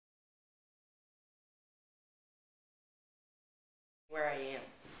Where I am.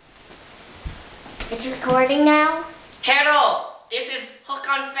 It's recording now? Hello, this is Hook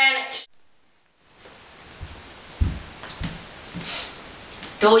on Finish.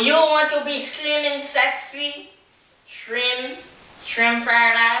 Do you want to be slim and sexy? Shrimp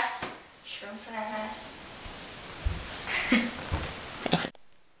fried ass. Shrimp fried ass.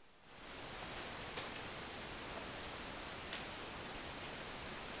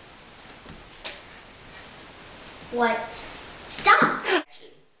 What? Stop!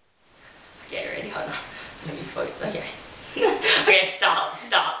 Okay, ready? Hold on. Let me focus. Okay. Okay, stop.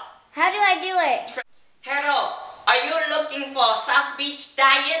 How do I do it? Hello, are you looking for South Beach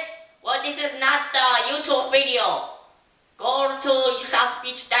diet? Well, this is not the YouTube video. Go to South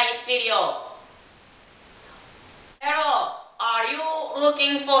Beach diet video. Hello, are you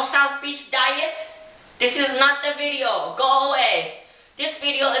looking for South Beach diet? This is not the video. Go away. This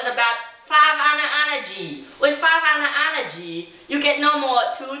video is about 5 Annagy. With 5 Annagy, you get no more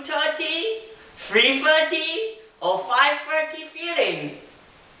 2:30, 3:30, or 5:30 feeling.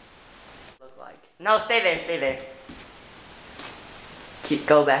 Look like. No, stay there.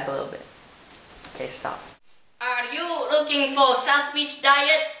 Go back a little bit. Okay, stop. Are you looking for South Beach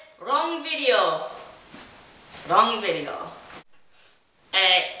diet? Wrong video.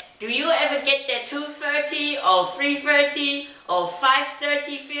 Do you ever get the 2:30 or 3:30 or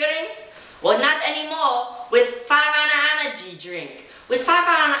 5:30 feeling? Well, not anymore with 5 Annagy drink. With 5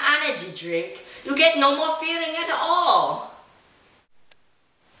 Annagy drink, you get no more feeling at all.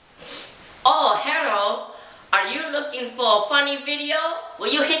 Oh, hello. Are you looking for a funny video?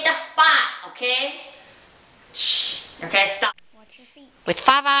 Well, you hit the spot, okay? Shh. Okay, stop. Watch your feet. With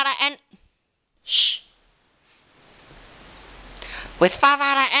 5 Shh. With 5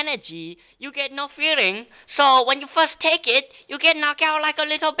 Annagy, you get no feeling. So when you first take it, you get knocked out like a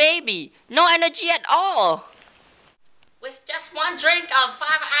little baby. No energy at all. With just one drink of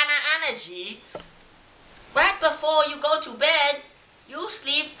 5 Annagy, right before you go to bed, you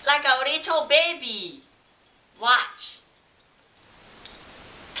sleep like a little baby. Watch.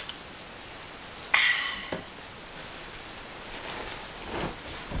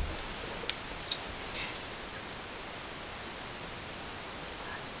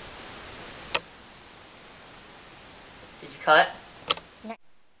 Did you cut? No.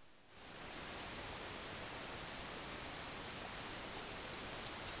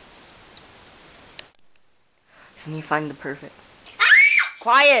 Can you find the perfect?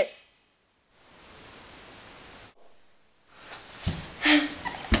 Quiet!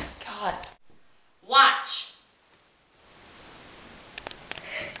 God. Watch.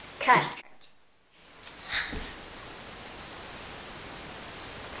 Cut.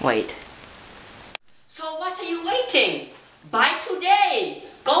 Wait. So what are you waiting? Buy today.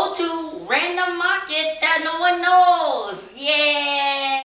 Go to Random Market